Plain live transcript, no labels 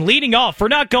Leading off, we're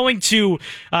not going to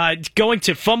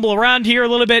fumble around here a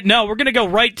little bit. No, we're going to go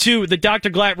right to the Dr.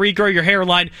 Glatt Regrow Your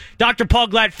Hairline. Dr. Paul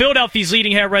Glatt, Philadelphia's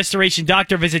leading hair restoration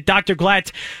doctor. Visit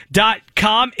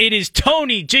drglatt.com. It is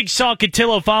Tony Jigsaw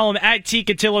Cotillo. Follow him at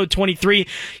tcotillo23.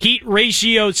 Heat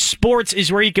Ratio Sports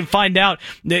is where you can find out.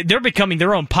 They're becoming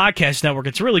their own podcast network.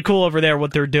 It's really cool over there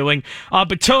what they're doing.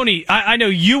 But Tony, I know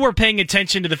you were paying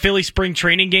attention to the Philly spring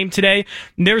training game today.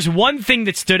 There's one thing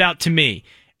that stood out to me,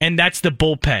 and that's the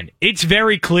bullpen. It's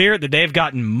very clear that they've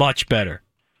gotten much better.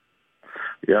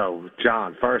 Yo,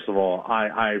 John, first of all,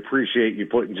 I appreciate you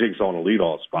putting Jigsaw on the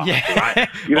leadoff spot. Yeah.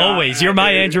 Always. You're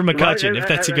my Andrew McCutcheon, if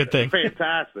that's a good thing.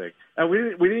 Fantastic. And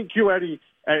we didn't cue any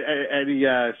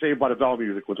Saved by the Bell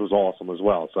music, which was awesome as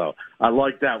well. So I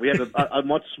like that. We had a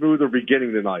much smoother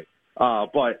beginning tonight.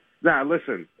 But now,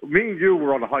 listen, me and you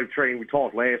were on the hype train. We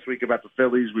talked last week about the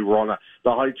Phillies. We were on the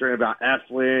hype train about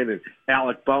Eflin and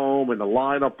Alec Boehm and the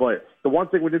lineup. But the one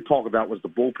thing we didn't talk about was the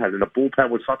bullpen. And the bullpen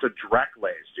was such a dreck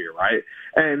last year, right?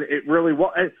 And it really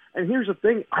was. And here's the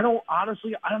thing. I'm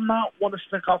not want to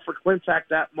stick up for Klintak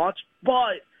that much,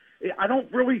 but I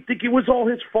don't really think it was all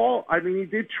his fault. I mean, he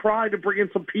did try to bring in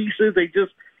some pieces. They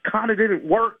just kind of didn't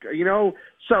work, you know.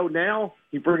 So now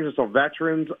he brings in some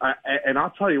veterans, and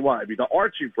I'll tell you what. I mean, the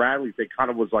Archie Bradley thing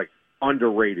kind of was like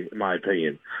underrated, in my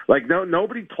opinion. Like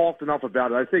nobody talked enough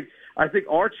about it. I think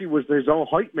Archie was his own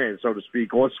hype man, so to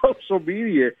speak, on social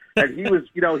media, and he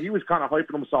was kind of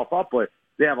hyping himself up. But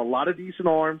they have a lot of decent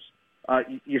arms.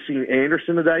 You seen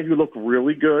Anderson today, who looked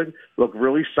really good, looked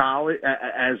really solid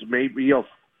as maybe a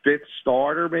fifth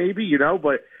starter, maybe, you know.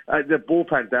 But the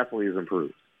bullpen definitely has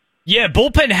improved. Yeah,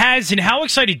 bullpen has, and how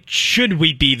excited should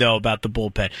we be, though, about the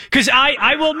bullpen? Because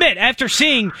I will admit, after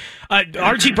seeing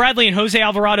Archie Bradley and Jose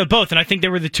Alvarado both, and I think they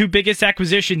were the two biggest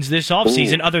acquisitions this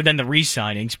offseason other than the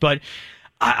re-signings, but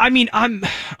I mean, I'm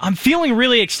feeling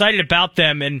really excited about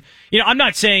them, and you know, I'm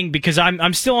not saying because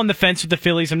I'm still on the fence with the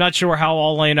Phillies. I'm not sure how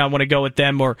all in I want to go with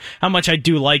them or how much I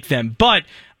do like them, but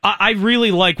I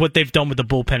really like what they've done with the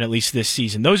bullpen, at least this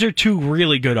season. Those are two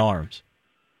really good arms.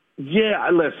 Yeah,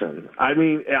 listen, I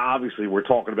mean, obviously we're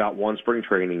talking about one spring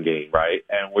training game, right?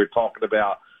 And we're talking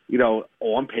about, you know,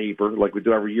 on paper, like we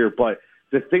do every year. But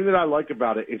the thing that I like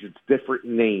about it is it's different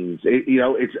names.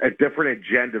 It's a different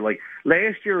agenda. Like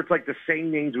last year, it's like the same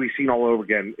names we've seen all over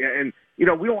again. And, you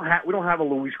know, we don't have a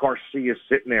Luis Garcia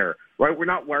sitting there, right? We're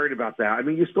not worried about that. I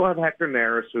mean, you still have Hector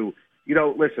Neris who, you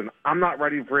know, listen, I'm not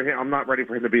ready for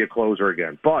him to be a closer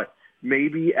again. But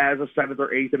maybe as a seventh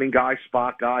or eighth inning guy,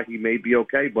 spot guy, he may be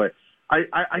okay. But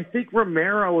I think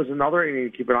Romero is another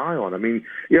inning to keep an eye on. I mean,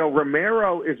 you know,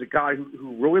 Romero is a guy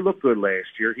who really looked good last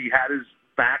year. He had his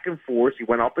back and forth. He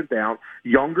went up and down.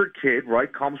 Younger kid,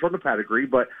 right, comes from the pedigree.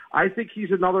 But I think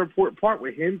he's another important part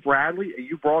with him, Bradley, and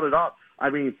you brought it up. I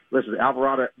mean, listen,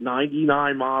 Alvarado,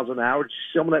 99 miles an hour. Did you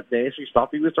see some of that nasty stuff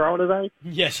he was throwing today?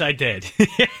 Yes, I did.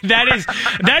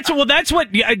 That's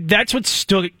what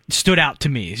stood out to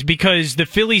me, is because the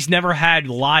Phillies never had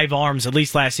live arms, at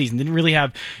least last season. Didn't really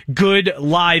have good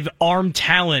live arm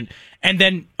talent. And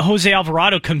then Jose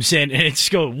Alvarado comes in, and it's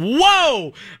go,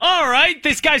 whoa! All right,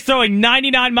 this guy's throwing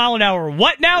 99 mile an hour.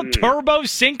 What now? Turbo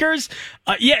sinkers?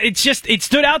 It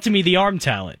stood out to me, the arm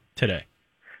talent today.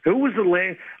 Who was the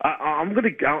last? I'm gonna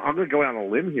go out on a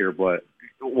limb here, but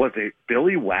was it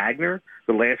Billy Wagner,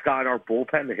 the last guy in our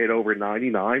bullpen to hit over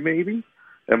 99? Maybe.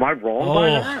 Am I wrong by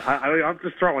that? I'm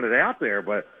just throwing it out there,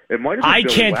 but it might have been I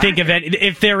Billy can't Wagner. think of it.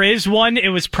 If there is one, it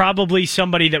was probably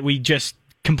somebody that we just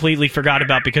completely forgot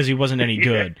about because he wasn't any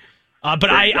good. But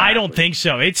exactly. I don't think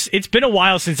so. It's been a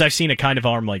while since I've seen a kind of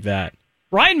arm like that.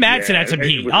 Ryan Madsen had some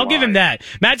heat. I'll give him that.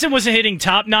 Madsen wasn't hitting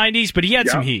top 90s, but he had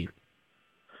some heat.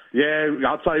 Yeah,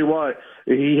 I'll tell you what.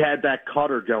 He had that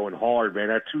cutter going hard, man.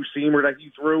 That two-seamer that he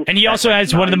threw. And he also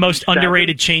has one of the most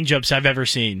underrated changeups I've ever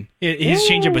seen. His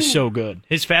changeup was so good.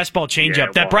 His fastball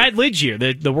changeup, that Brad Lidge year,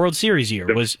 the World Series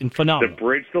year, was phenomenal. The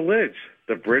bridge to Lidge.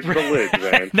 The bridge to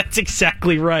Lidge, man. That's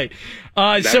exactly right.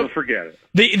 Never forget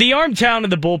it. The arm talent of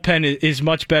the bullpen is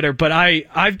much better, but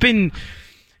I've been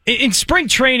in spring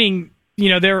training. You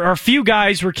know, there are a few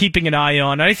guys we're keeping an eye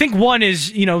on. I think one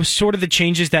is, you know, sort of the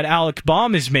changes that Alec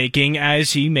Boehm is making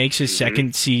as he makes his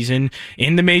second season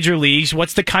in the major leagues.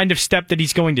 What's the kind of step that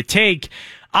he's going to take?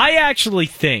 I actually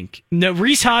think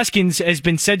Rhys Hoskins has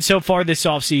been said so far this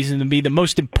offseason to be the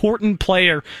most important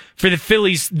player for the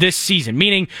Phillies this season,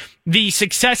 meaning the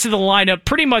success of the lineup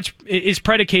pretty much is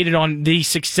predicated on the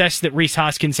success that Rhys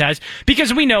Hoskins has,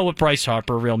 because we know what Bryce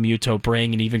Harper, Real Muto,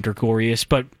 Bring, and even Gregorius,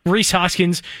 but Rhys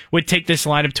Hoskins would take this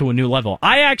lineup to a new level.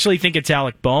 I actually think it's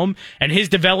Alec Bohm, and his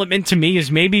development to me is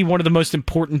maybe one of the most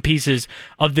important pieces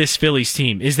of this Phillies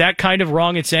team. Is that kind of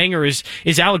wrong in saying, or is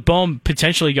Alec Bohm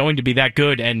potentially going to be that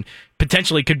good and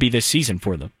potentially could be this season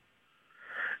for them?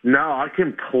 No, I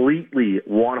completely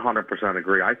 100%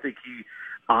 agree. I think he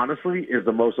honestly is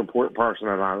the most important person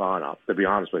in our lineup, to be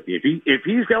honest with you. If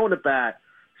he's going to bat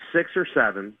 6 or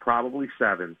 7, probably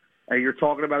 7, and you're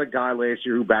talking about a guy last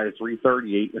year who batted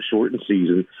 .338 in a shortened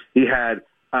season, he had,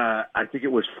 I think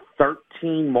it was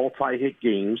 13 multi-hit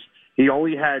games. He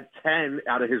only had 10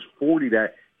 out of his 40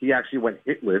 that he actually went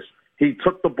hitless. He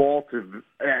took the ball to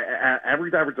every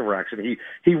different direction.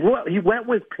 He went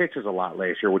with pitches a lot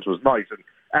last year, which was nice. And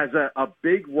as a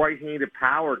big right-handed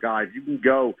power guy, if you can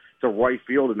go to right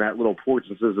field in that little Ports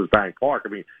and Scissors Bank Park, I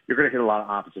mean, you're going to hit a lot of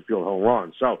opposite field home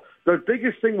runs. So the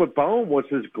biggest thing with Bohm was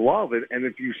his glove. And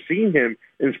if you've seen him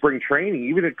in spring training,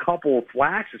 even a couple of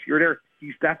flashes here and there,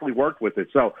 he's definitely worked with it.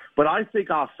 So, but I think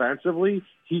offensively,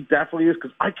 he definitely is,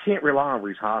 because I can't rely on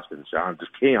Rhys Hoskins, John.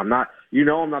 Just can't. I'm not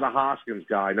a Hoskins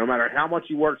guy. No matter how much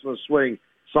he works on the swing,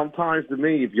 sometimes to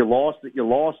me, if you lost it, you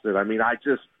lost it. I mean,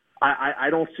 I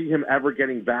don't see him ever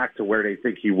getting back to where they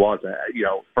think he was,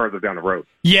 further down the road.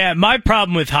 Yeah, my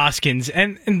problem with Hoskins,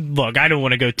 and look, I don't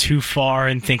want to go too far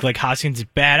and think like Hoskins is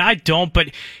bad. I don't, but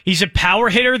he's a power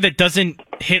hitter that doesn't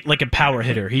hit like a power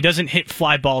hitter. He doesn't hit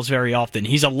fly balls very often.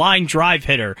 He's a line drive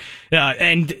hitter,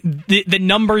 and the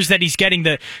numbers that he's getting,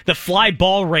 the fly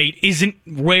ball rate isn't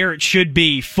where it should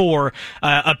be for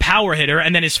a power hitter,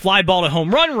 and then his fly ball to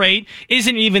home run rate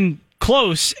isn't even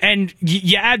close, and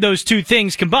you add those two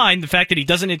things combined, the fact that he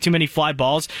doesn't hit too many fly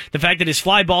balls, the fact that his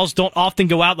fly balls don't often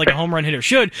go out like a home run hitter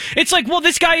should, it's like, well,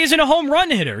 this guy isn't a home run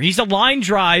hitter. He's a line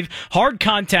drive, hard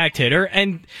contact hitter,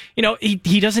 and,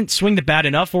 he doesn't swing the bat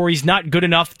enough, or he's not good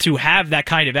enough to have that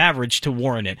kind of average to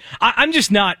warrant it. I'm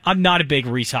not a big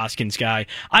Rhys Hoskins guy.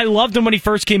 I loved him when he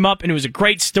first came up, and it was a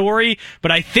great story, but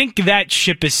I think that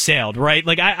ship has sailed, right?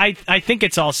 Like, I think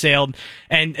it's all sailed,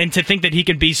 and to think that he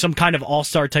can be some kind of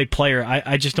all-star type player,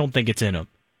 I just don't think it's in him.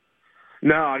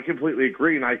 No, I completely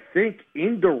agree. And I think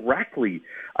indirectly,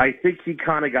 he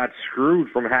kind of got screwed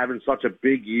from having such a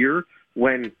big year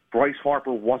when Bryce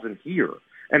Harper wasn't here.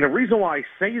 And the reason why I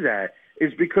say that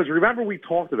is because, remember, we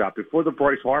talked about before the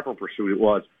Bryce Harper pursuit, it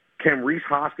was, can Rhys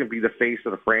Hoskins be the face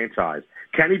of the franchise?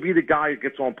 Can he be the guy who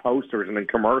gets on posters and in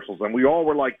commercials? And we all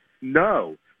were like,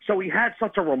 no. So he had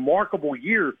such a remarkable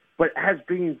year, but has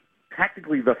been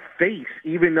technically the face,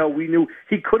 even though we knew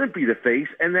he couldn't be the face.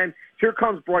 And then here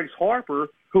comes Bryce Harper,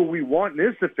 who we want and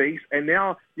is the face, and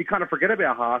now you kind of forget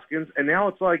about Hoskins, and now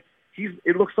it's like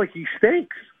it looks like he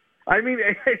stinks. I mean,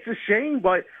 it's a shame,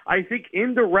 but I think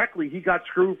indirectly he got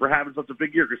screwed for having such a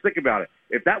big year. Because think about it.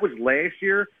 If that was last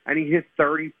year and he hit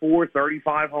 34,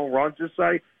 35 home runs, just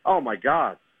say, oh, my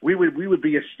God. We would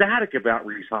be ecstatic about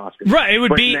Rhys Hoskins. Right. It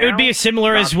would be as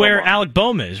similar as where Alec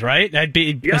Bohm is, right? That'd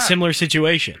be a similar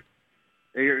situation.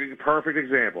 Perfect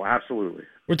example, absolutely.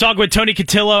 We're talking with Tony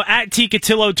Cotillo at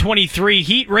tcotillo23.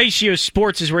 Heat Ratio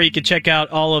Sports is where you can check out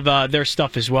all of their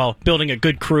stuff as well. Building a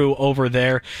good crew over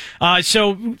there.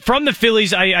 So from the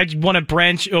Phillies, I want to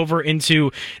branch over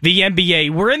into the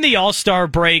NBA. We're in the All-Star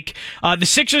break. The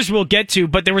Sixers we'll get to,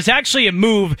 but there was actually a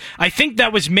move, I think,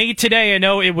 that was made today. I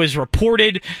know it was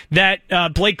reported that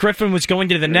Blake Griffin was going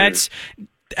to the Nets.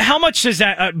 How much does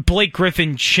that Blake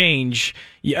Griffin change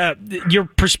your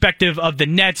perspective of the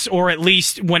Nets, or at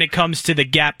least when it comes to the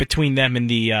gap between them and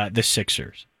the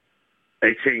Sixers?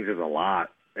 It changes a lot,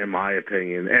 in my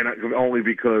opinion, and only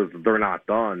because they're not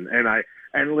done.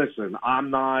 And listen, I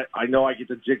know I get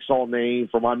the jigsaw name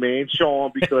from my man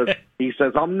Sean because he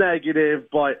says I'm negative,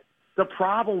 but the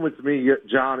problem with me,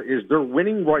 John, is they're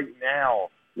winning right now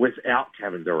without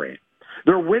Kevin Durant.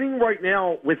 They're winning right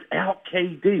now without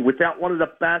KD, without one of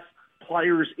the best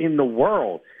players in the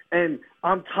world. And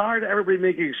I'm tired of everybody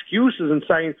making excuses and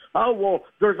saying, oh, well,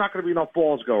 there's not going to be enough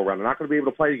balls to go around. They're not going to be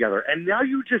able to play together. And now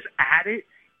you just added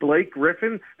Blake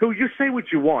Griffin, who you say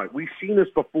what you want. We've seen this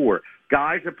before.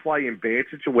 Guys that play in bad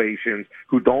situations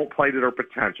who don't play to their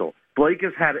potential. Blake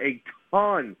has had a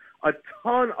ton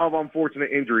of unfortunate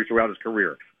injuries throughout his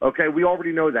career. Okay, we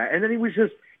already know that. And then he was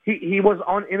just he was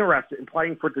uninterested in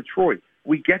playing for Detroit.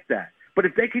 We get that. But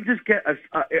if they could just get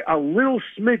a little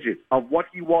smidget of what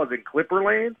he was in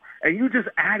Clipperland, and you just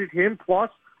added him, plus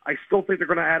I still think they're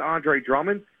going to add Andre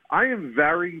Drummond, I am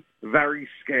very, very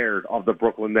scared of the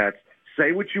Brooklyn Nets.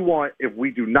 Say what you want. If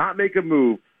we do not make a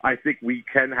move, I think we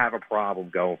can have a problem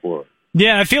going forward.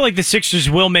 Yeah, I feel like the Sixers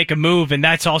will make a move, and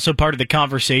that's also part of the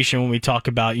conversation when we talk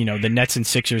about, the Nets and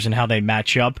Sixers and how they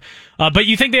match up. But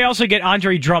you think they also get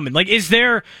Andre Drummond? Like, is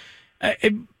there...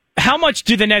 how much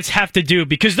do the Nets have to do?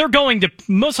 Because they're going to,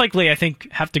 most likely, I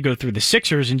think, have to go through the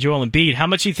Sixers and Joel Embiid. How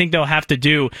much do you think they'll have to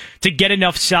do to get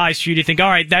enough size for you to think, all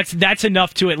right, that's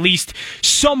enough to at least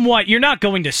somewhat, you're not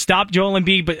going to stop Joel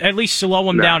Embiid, but at least slow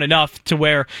him down enough to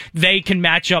where they can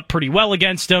match up pretty well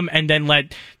against him and then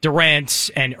let Durant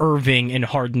and Irving and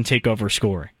Harden take over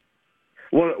scoring?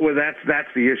 Well, that's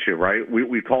the issue, right?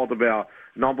 We talked about,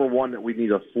 number one, that we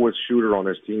need a fourth shooter on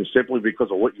this team simply because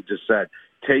of what you just said.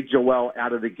 Take Joel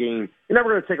out of the game. You're never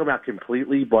going to take him out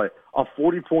completely, but a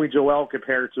 40-point Joel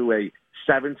compared to a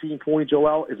 17-point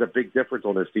Joel is a big difference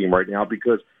on this team right now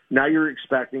because now you're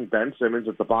expecting Ben Simmons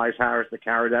and Tobias Harris to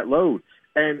carry that load.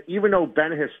 And even though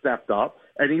Ben has stepped up,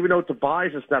 and even though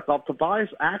Tobias has stepped up, Tobias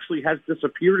actually has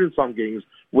disappeared in some games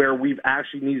where we've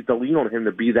actually needed to lean on him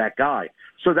to be that guy.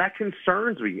 So that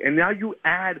concerns me. And now you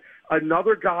add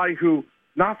another guy who,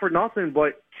 not for nothing,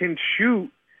 but can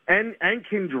shoot and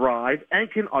can drive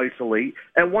and can isolate.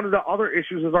 And one of the other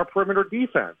issues is our perimeter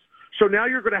defense. So now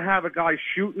you're going to have a guy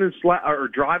shooting and or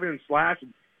driving and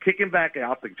slashing, kicking back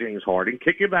out to James Harden,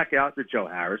 kicking back out to Joe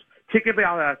Harris, kicking back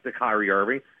out to Kyrie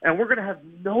Irving, and we're going to have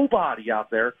nobody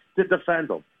out there to defend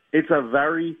them. It's a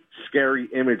very scary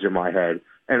image in my head,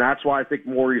 and that's why I think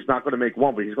Morey's not going to make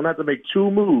one, but he's going to have to make two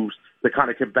moves to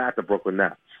kind of combat the Brooklyn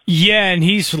Nets. Yeah, and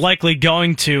he's likely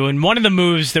going to. And one of the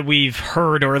moves that we've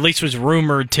heard, or at least was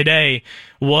rumored today,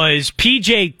 was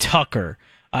P.J. Tucker.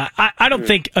 I don't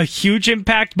think a huge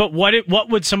impact, but what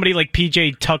would somebody like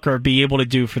P.J. Tucker be able to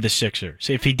do for the Sixers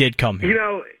if he did come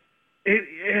here?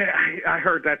 I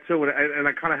heard that too, and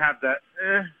I kind of have that,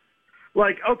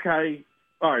 okay,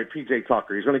 all right, P.J.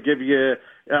 Tucker, he's going to give you,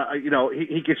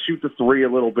 he can shoot the three a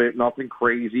little bit, nothing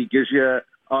crazy, gives you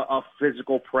a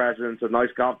physical presence, a nice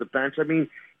guy off the bench. I mean,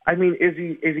 is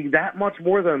he that much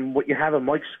more than what you have in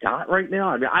Mike Scott right now?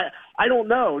 I mean, I don't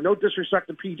know. No disrespect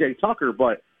to P.J. Tucker,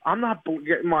 but I'm not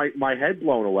getting my head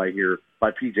blown away here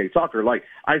by P.J. Tucker. Like,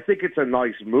 I think it's a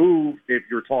nice move if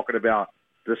you're talking about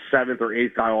the seventh or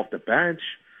eighth guy off the bench,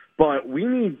 but we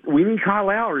need Kyle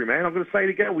Lowry, man. I'm going to say it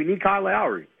again. We need Kyle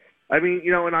Lowry. I mean,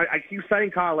 and I keep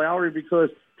saying Kyle Lowry because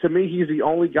to me he's the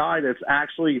only guy that's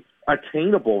actually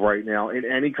attainable right now in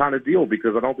any kind of deal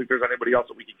because I don't think there's anybody else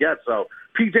that we could get. So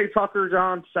P.J. Tucker's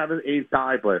on seventh, eighth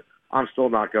guy, but I'm still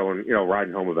not going,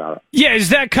 riding home about it. Yeah, is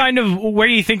that kind of where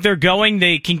you think they're going?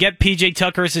 They can get P.J.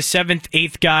 Tucker as a seventh,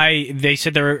 eighth guy. They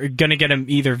said they're going to get him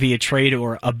either via trade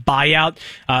or a buyout,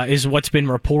 is what's been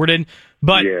reported.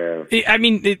 But, yeah. I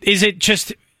mean, is it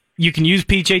just you can use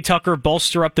P.J. Tucker,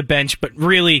 bolster up the bench, but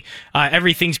really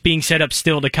everything's being set up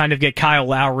still to kind of get Kyle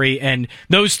Lowry, and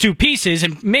those two pieces,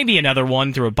 and maybe another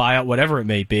one through a buyout, whatever it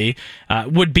may be,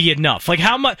 would be enough. Like,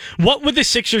 what would the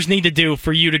Sixers need to do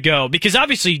for you to go? Because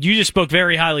obviously you just spoke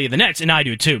very highly of the Nets, and I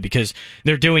do too, because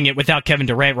they're doing it without Kevin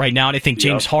Durant right now, and I think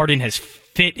James Harden has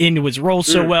fit into his role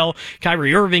so well.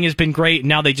 Kyrie Irving has been great. And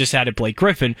now they just added Blake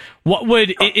Griffin.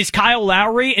 Is Kyle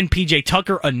Lowry and PJ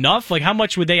Tucker enough? Like, how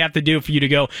much would they have to do for you to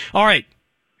go, all right,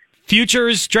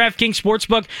 futures, DraftKings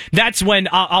Sportsbook, that's when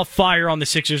I'll fire on the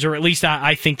Sixers, or at least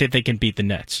I think that they can beat the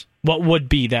Nets. What would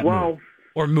be that move?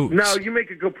 Or moves? No, you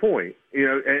make a good point.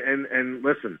 And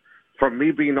listen, from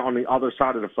me being on the other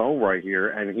side of the phone right here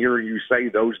and hearing you say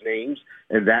those names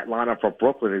and that lineup for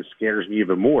Brooklyn, it scares me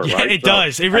even more. Yeah, right? It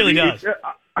does. It really does.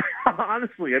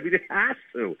 Honestly, it has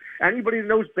to. Anybody that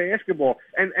knows basketball,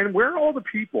 and where are all the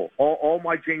people, all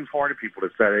my James Harden people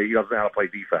that said he doesn't know how to play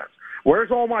defense? Where's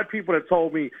all my people that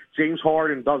told me James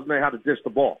Harden doesn't know how to dish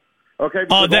the ball? Okay.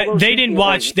 They didn't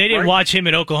watch. They didn't watch him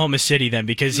in Oklahoma City then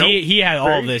because he had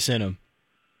all of this in him.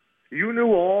 You knew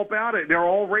all about it. They're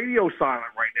all radio silent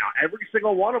right now, every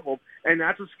single one of them, and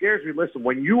that's what scares me. Listen,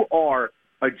 when you are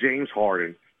a James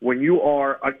Harden, when you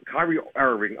are a Kyrie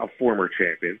Irving, a former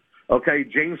champion, okay,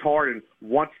 James Harden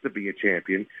wants to be a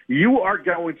champion, you are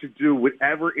going to do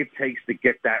whatever it takes to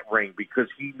get that ring because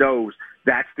he knows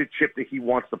that's the chip that he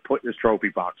wants to put in his trophy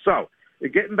box. So,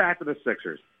 getting back to the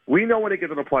Sixers, we know when they get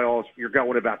to the playoffs, you're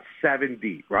going about 7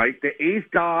 deep, right? The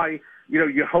eighth guy,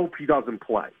 you hope he doesn't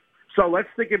play. So let's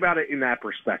think about it in that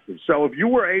perspective. So if you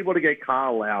were able to get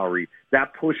Kyle Lowry,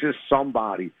 that pushes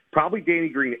somebody, probably Danny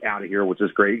Green, out of here, which is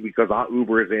great because I'll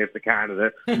Uber his ass to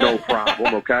Canada, no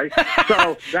problem, okay?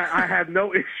 So I have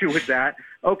no issue with that,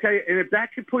 okay? And if that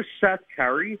could push Seth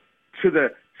Curry to the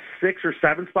 6th or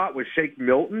 7th spot with Shake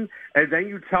Milton, and then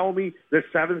you tell me the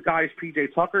 7th guy is P.J.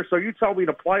 Tucker, so you tell me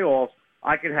the playoffs,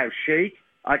 I can have Shake,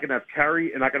 I can have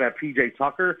Curry, and I can have P.J.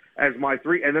 Tucker as my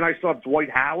three, and then I still have Dwight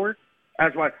Howard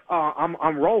as my.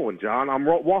 I'm rolling, John.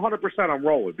 100%. I'm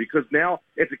rolling because now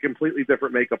it's a completely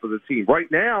different makeup of the team. Right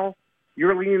now,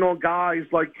 you're leaning on guys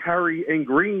like Curry and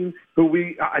Green, who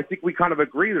I think we kind of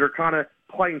agree that are kind of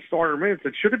playing starter minutes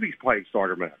that shouldn't be playing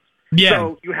starter minutes. Yeah.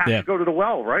 So you have to go to the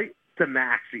well, right? To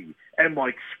Maxey and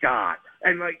Mike Scott,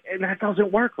 and that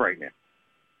doesn't work right now.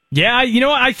 Yeah, you know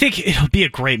what? I think it'll be a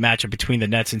great matchup between the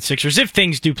Nets and Sixers if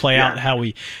things do play out how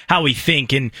we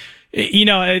think. And you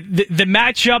know, the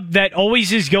matchup that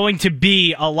always is going to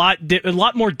be a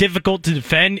lot more difficult to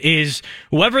defend is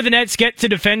whoever the Nets get to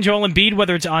defend Joel Embiid,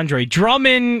 whether it's Andre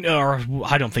Drummond or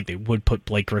I don't think they would put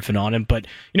Blake Griffin on him, but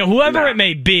you know, whoever it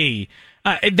may be.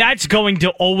 That's going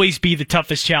to always be the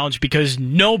toughest challenge because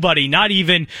nobody, not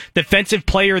even Defensive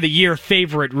Player of the Year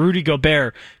favorite Rudy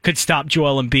Gobert, could stop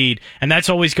Joel Embiid, and that's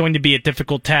always going to be a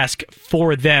difficult task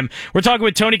for them. We're talking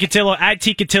with Tony Cotillo at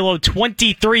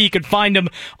tcotillo23. You can find him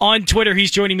on Twitter. He's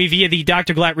joining me via the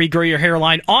Dr. Glatt Regrow Your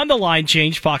Hairline on the Line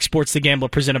Change, Fox Sports The Gambler,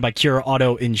 presented by Cura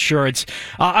Auto Insurance.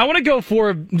 I want to go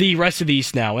for the rest of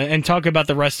these now and talk about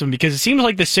the rest of them because it seems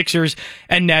like the Sixers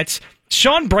and Nets.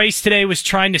 Sean Brace today was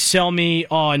trying to sell me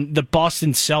on the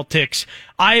Boston Celtics.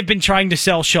 I have been trying to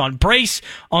sell Sean Brace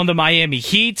on the Miami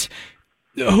Heat.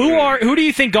 Who do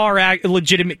you think are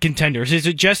legitimate contenders? Is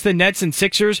it just the Nets and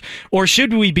Sixers, or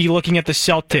should we be looking at the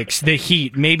Celtics, the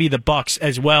Heat, maybe the Bucks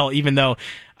as well? Even though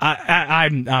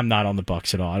I'm not on the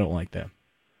Bucks at all. I don't like them.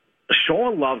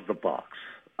 Sean loves the Bucks.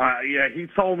 Yeah, he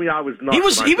told me I was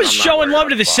nuts. He was showing love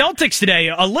to the Celtics today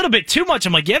a little bit too much.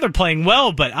 I'm like, yeah, they're playing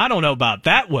well, but I don't know about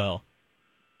that well.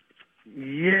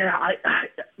 Yeah,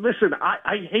 listen,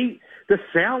 I hate to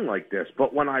sound like this,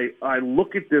 but when I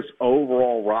look at this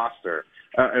overall roster,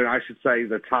 and I should say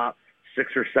the top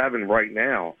 6 or 7 right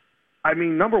now, I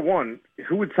mean, number one,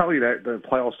 who would tell you that the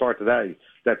playoffs start today,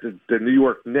 that the New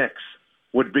York Knicks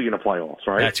would be in the playoffs,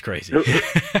 right? That's crazy.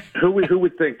 who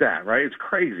would think that, right? It's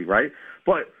crazy, right?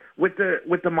 But with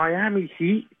the Miami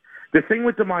Heat, the thing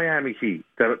with the Miami Heat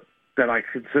that I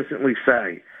consistently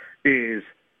say is,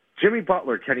 Jimmy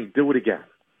Butler, can he do it again?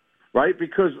 Right?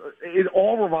 Because it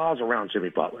all revolves around Jimmy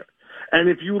Butler. And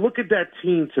if you look at that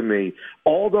team, to me,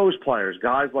 all those players,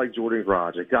 guys like Jordan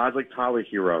Dragic, guys like Tyler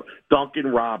Hero,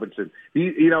 Duncan Robinson,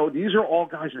 these are all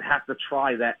guys that have to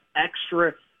try that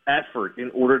extra effort in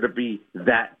order to be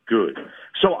that good.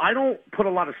 So I don't put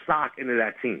a lot of stock into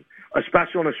that team,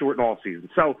 especially on a short and off season.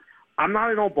 So I'm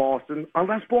not in on Boston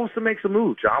unless Boston makes a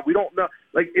move, John. We don't know.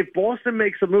 Like, if Boston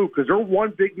makes a move, because they're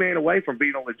one big man away from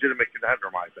being a legitimate contender,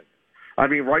 in my opinion. I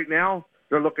mean, right now,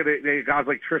 they're looking at guys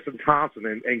like Tristan Thompson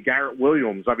and Garrett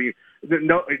Williams. I mean,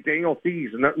 Daniel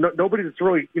Theis. Nobody that's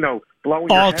really, blowing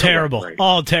your head terrible. Away.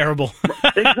 All terrible.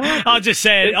 Exactly. I'll just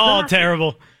say it. Exactly. All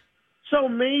terrible. So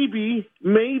maybe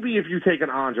if you take an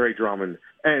Andre Drummond,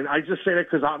 and I just say that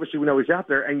because obviously we know he's out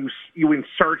there, and you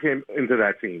insert him into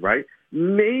that team, right?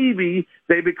 Maybe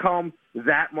they become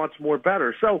that much more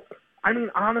better. So, I mean,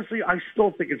 honestly, I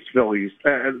still think it's the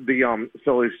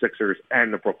Phillies, Sixers,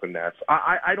 and the Brooklyn Nets.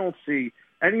 I don't see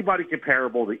anybody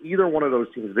comparable to either one of those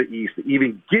teams in the East to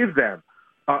even give them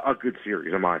a good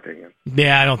series, in my opinion.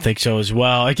 Yeah, I don't think so as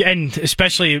well. And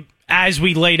especially as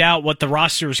we laid out what the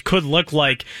rosters could look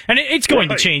like, and it's going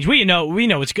to change. We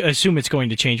assume it's going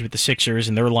to change with the Sixers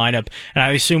and their lineup, and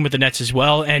I assume with the Nets as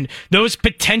well. And those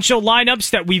potential lineups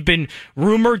that we've been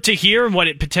rumored to hear and what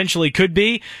it potentially could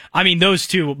be, I mean, those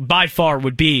two by far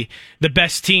would be the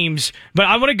best teams. But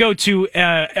I want to go to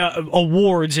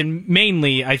awards, and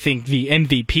mainly I think the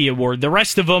MVP award. The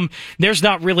rest of them, there's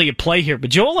not really a play here. But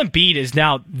Joel Embiid is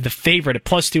now the favorite at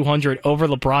plus 200 over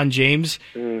LeBron James.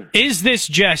 Is this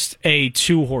just a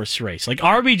 2-horse race? Like,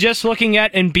 are we just looking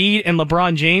at Embiid and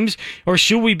LeBron James, or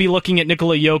should we be looking at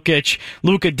Nikola Jokic,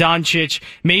 Luka Doncic,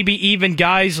 maybe even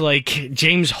guys like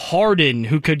James Harden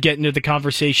who could get into the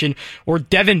conversation, or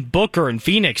Devin Booker in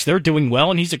Phoenix? They're doing well,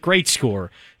 and he's a great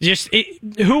scorer.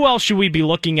 Who else should we be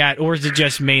looking at, or is it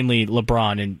just mainly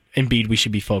LeBron and Embiid we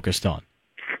should be focused on?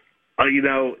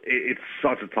 It's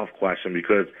such a tough question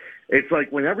because it's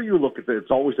like whenever you look at it,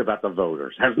 it's always about the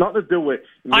voters. It has nothing to do with.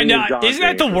 I know. Isn't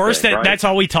that the worst? Right? That's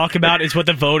all we talk about is what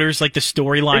the voters, like the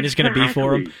storyline, is going to be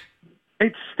for them.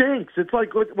 It stinks. It's like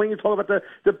when you talk about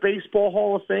the Baseball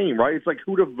Hall of Fame, right? It's like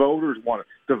who the voters want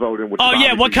to vote in. Oh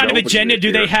yeah, what kind of agenda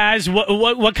do they have?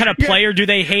 What kind of player do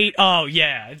they hate? Oh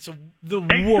yeah, it's the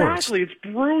worst. Exactly, it's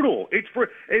brutal.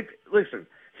 Listen,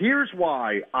 here's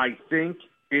why I think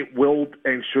it will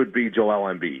and should be Joel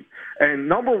Embiid. And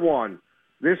number one,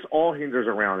 this all hinges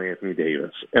around Anthony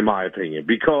Davis, in my opinion,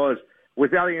 because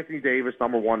without Anthony Davis,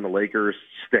 number one, the Lakers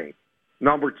stink.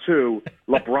 Number two,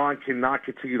 LeBron cannot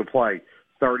continue to play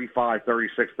 35,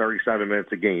 36, 37 minutes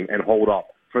a game and hold up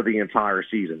for the entire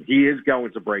season. He is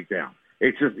going to break down.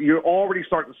 It's just, you're already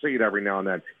starting to see it every now and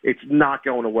then. It's not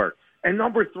going to work. And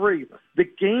number three, the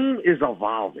game is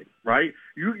evolving, right?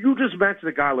 You just mentioned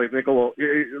a guy like Nikola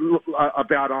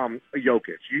about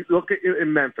Jokic. You look at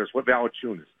in Memphis with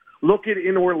Valanciunas. Look at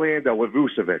in Orlando with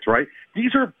Vucevic, right?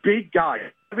 These are big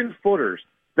guys, 7-footers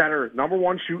that are, number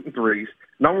one, shooting threes,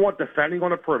 number one, defending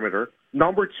on the perimeter,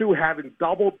 number two, having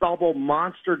double-double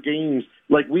monster games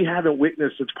like we haven't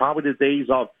witnessed since probably the days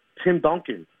of Tim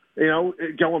Duncan,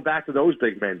 going back to those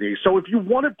big man days. So if you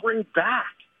want to bring back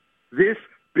this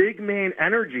big man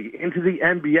energy into the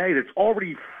NBA that's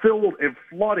already filled and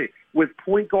flooded with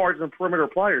point guards and perimeter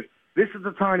players, this is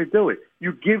the time to do it.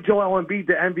 You give Joel Embiid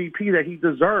the MVP that he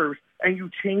deserves, and you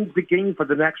change the game for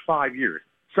the next 5 years.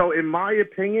 So in my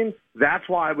opinion, that's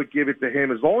why I would give it to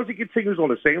him. As long as he continues on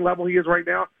the same level he is right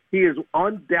now, he is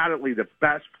undoubtedly the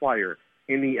best player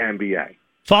in the NBA.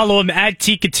 Follow him at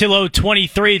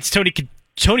TCatillo23. It's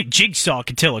Tony Jigsaw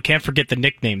Cotillo. Can't forget the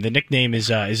nickname. The nickname is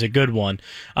a good one.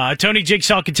 Tony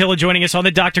Jigsaw Cotillo joining us on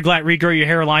the Dr. Glatt Regrow Your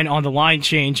Hairline on the line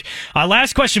change.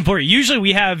 Last question for you. Usually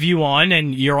we have you on,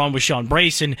 and you're on with Sean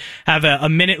Brace, and have a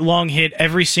minute-long hit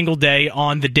every single day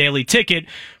on the Daily Ticket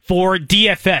for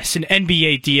DFS, an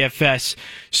NBA DFS.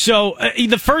 So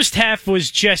the first half was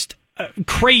just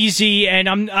crazy, and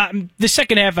the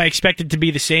second half I expected to be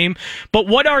the same. But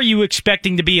what are you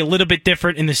expecting to be a little bit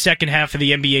different in the second half of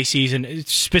the NBA season,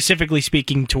 specifically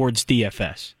speaking towards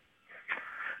DFS?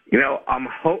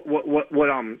 What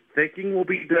I'm thinking will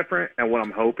be different, and what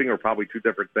I'm hoping are probably two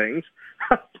different things.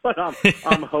 But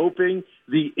I'm hoping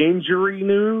the injury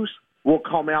news will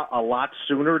come out a lot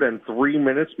sooner than 3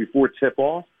 minutes before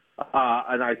tip-off.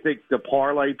 And I think the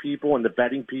parlay people and the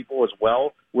betting people as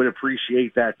well would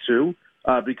appreciate that too,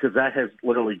 because that has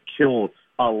literally killed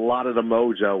a lot of the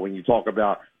mojo when you talk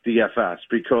about DFS.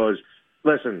 Because,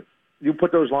 listen, you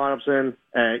put those lineups in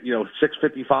at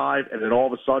 6:55, and then all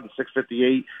of a sudden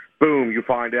 6:58, boom, you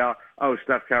find out, oh,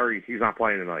 Steph Curry, he's not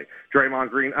playing tonight. Draymond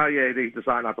Green, oh yeah, they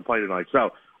decide not to play tonight.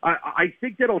 So I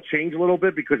think that'll change a little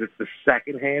bit because it's the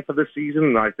second half of the season,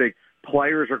 and I think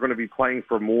players are going to be playing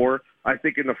for more. I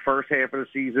think in the first half of the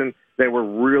season, they were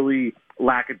really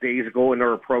lackadaisical in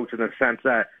their approach in the sense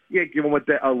that, give them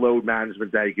a load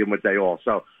management day, give them a day off.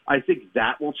 So I think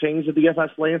that will change the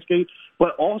DFS landscape.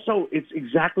 But also, it's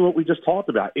exactly what we just talked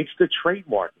about. It's the trade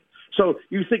market. So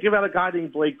you think about a guy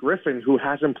named Blake Griffin who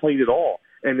hasn't played at all,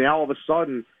 and now all of a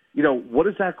sudden, what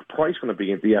is that price going to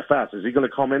be in DFS? Is he going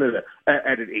to come in at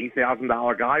an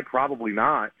 $8,000 guy? Probably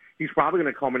not. He's probably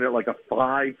going to come in at like a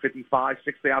 $5,000, $5,000,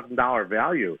 $6,000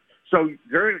 value. So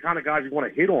they're the kind of guys you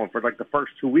want to hit on for like the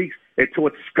first 2 weeks until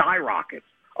it skyrockets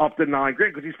up to $9,000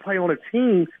 because he's playing on a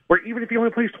team where even if he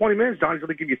only plays 20 minutes, Johnny's going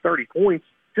to give you 30 points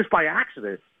just by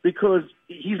accident because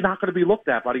he's not going to be looked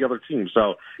at by the other team.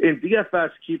 So in DFS,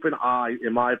 keep an eye,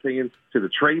 in my opinion, to the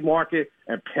trade market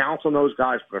and pounce on those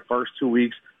guys for the first 2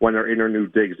 weeks when they're in their new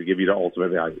digs to give you the ultimate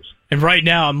values. And right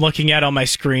now I'm looking at on my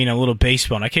screen a little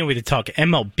baseball, and I can't wait to talk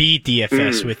MLB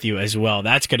DFS with you as well.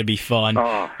 That's going to be fun.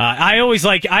 I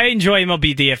enjoy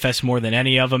MLB DFS more than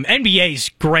any of them. NBA is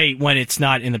great when it's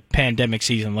not in the pandemic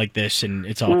season like this and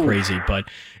it's all crazy, but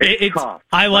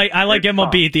I like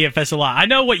MLB DFS a lot. I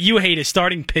know what you hate is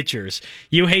starting pitchers.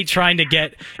 You hate trying to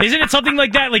get, isn't it something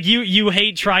like that? Like you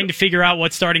hate trying to figure out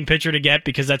what starting pitcher to get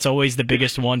because that's always the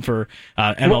biggest one for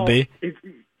MLB. Well,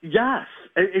 yes,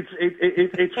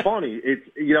 it's funny. It's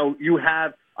you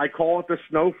have, I call it the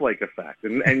snowflake effect,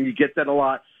 and you get that a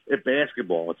lot at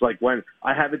basketball. It's like when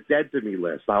I have a dead to me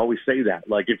list. I always say that.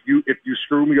 Like if you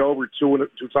screw me over two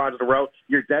times in a row,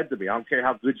 you're dead to me. I don't care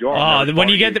how good you are. Oh, when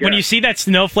you see that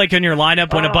snowflake in your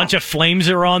lineup, when a bunch of flames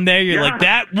are on there, you're like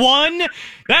that one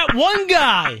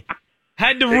guy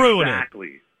had to ruin it.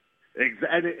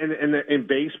 Exactly. And in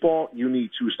baseball, you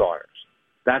need two starters.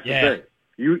 That's the thing.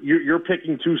 You're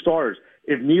picking two starters.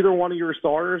 If neither one of your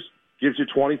starters gives you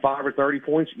 25 or 30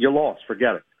 points, you lost.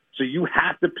 Forget it. So you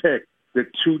have to pick the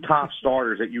two top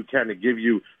starters that you can to give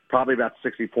you probably about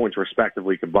 60 points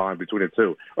respectively combined between the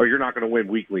two, or you're not going to win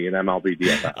weekly in MLB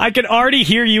DFS. I can already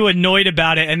hear you annoyed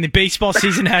about it, and the baseball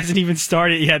season hasn't even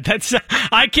started yet.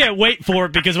 I can't wait for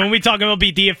it because when we talk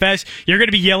MLB DFS, you're going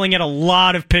to be yelling at a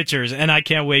lot of pitchers, and I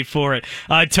can't wait for it.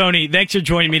 Tony, thanks for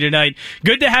joining me tonight.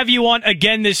 Good to have you on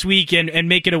again this week and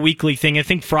make it a weekly thing. I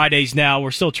think Fridays now.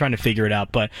 We're still trying to figure it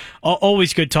out, but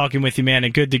always good talking with you, man,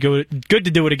 and good to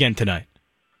do it again tonight.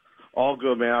 All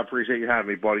good, man. I appreciate you having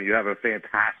me, buddy. You have a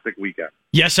fantastic weekend.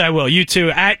 Yes, I will. You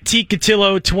too. At T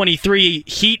Cotillo 23,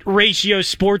 Heat Ratio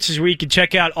Sports is where you can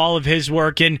check out all of his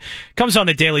work, and comes on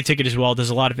the Daily Ticket as well. Does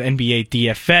a lot of NBA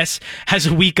DFS. Has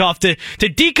a week off to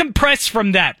decompress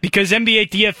from that because NBA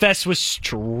DFS was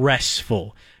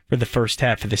stressful for the first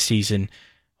half of the season.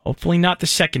 Hopefully not the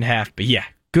second half, but yeah,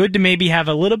 good to maybe have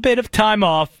a little bit of time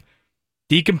off,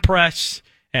 decompress,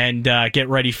 and get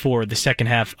ready for the second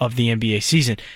half of the NBA season.